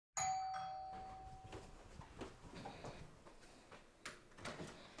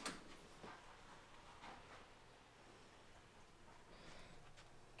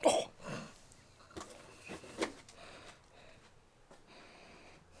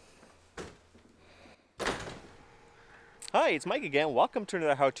Hi, it's Mike again. Welcome to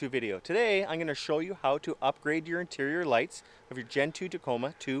another how-to video. Today I'm going to show you how to upgrade your interior lights of your Gen 2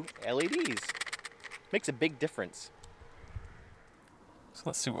 Tacoma to LEDs. Makes a big difference. So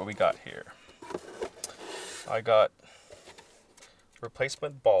let's see what we got here. I got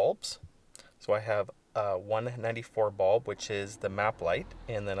replacement bulbs. So I have a 194 bulb, which is the map light,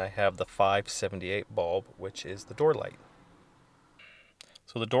 and then I have the 578 bulb, which is the door light.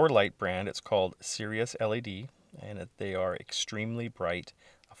 So the door light brand, it's called Sirius LED, and they are extremely bright,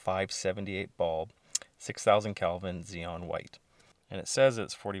 a 578 bulb, 6000 Kelvin xenon white. And it says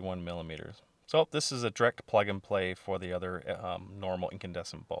it's 41 millimeters. So this is a direct plug and play for the other normal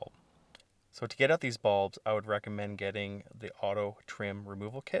incandescent bulb. So to get at these bulbs, I would recommend getting the auto trim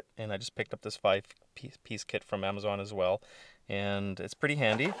removal kit. And I just picked up this 5-piece kit from Amazon as well. And it's pretty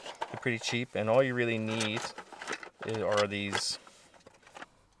handy, they're pretty cheap, and all you really need are these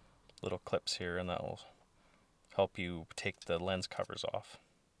little clips here, and that will help you take the lens covers off.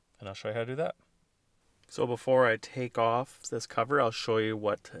 And I'll show you how to do that. So before I take off this cover, I'll show you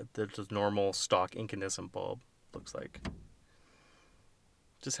what the normal stock incandescent bulb looks like.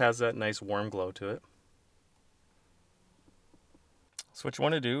 Just has that nice warm glow to it. So what you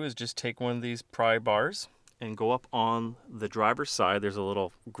want to do is just take one of these pry bars and go up on the driver's side. There's a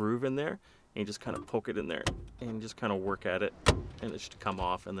little groove in there, and you just kind of poke it in there and just kind of work at it, and it should come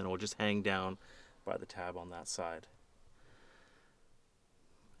off, and then it will just hang down by the tab on that side.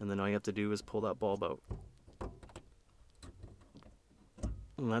 And then all you have to do is pull that bulb out.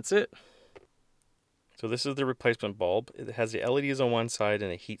 And that's it. So this is the replacement bulb. It has the LEDs on one side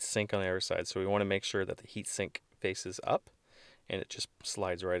and a heat sink on the other side. So we want to make sure that the heat sink faces up and it just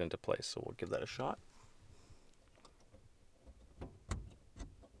slides right into place. So we'll give that a shot.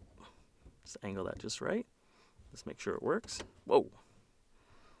 Just angle that just right. Let's make sure it works. Whoa.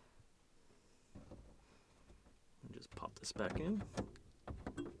 And just pop this back in.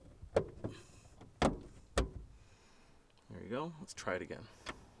 There you go. Let's try it again.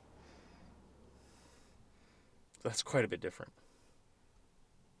 So that's quite a bit different.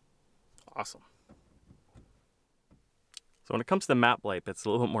 Awesome. So when it comes to the map light, it's a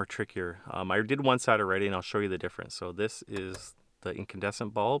little bit more trickier. I did one side already, and I'll show you the difference. So this is the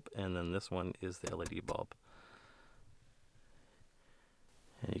incandescent bulb, and then this one is the LED bulb.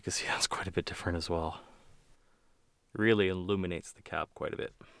 And you can see that's quite a bit different as well. It really illuminates the cab quite a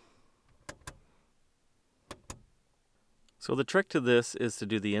bit. So the trick to this is to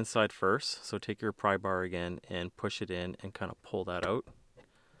do the inside first. So take your pry bar again and push it in and kind of pull that out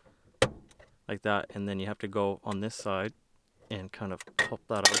like that. And then you have to go on this side and kind of pop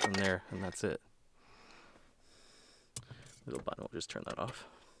that out in there, and that's it. Little button will just turn that off.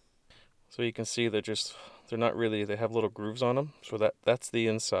 So you can see they're not really, they have little grooves on them. So that's the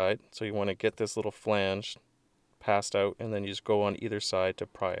inside. So you want to get this little flange passed out, and then you just go on either side to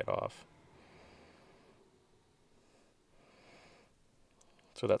pry it off.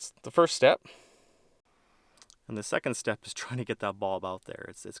 So that's the first step. And the second step is trying to get that bulb out there.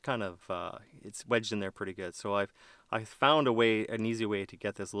 It's kind of, it's wedged in there pretty good. So I found an easy way to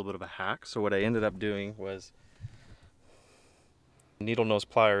get this, a little bit of a hack. So what I ended up doing was needle nose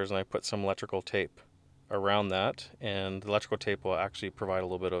pliers, and I put some electrical tape around that. And the electrical tape will actually provide a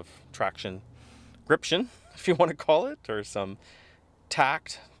little bit of traction, gription, if you want to call it, or some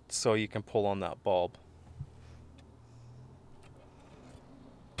tact, so you can pull on that bulb.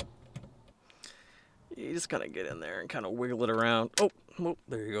 You just kind of get in there and kind of wiggle it around. Oh,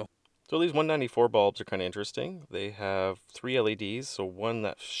 there you go. So these 194 bulbs are kind of interesting. They have 3 LEDs, so one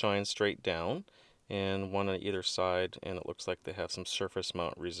that shines straight down and one on either side, and it looks like they have some surface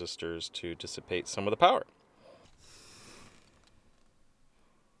mount resistors to dissipate some of the power.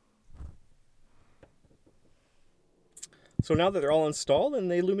 So now that they're all installed, and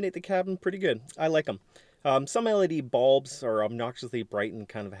they illuminate the cabin pretty good. I like them. Some LED bulbs are obnoxiously bright and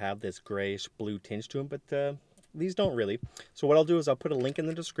kind of have this grayish blue tinge to them, but these don't really. So what I'll do is I'll put a link in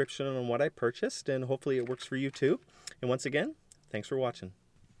the description on what I purchased, and hopefully it works for you too. And once again, thanks for watching.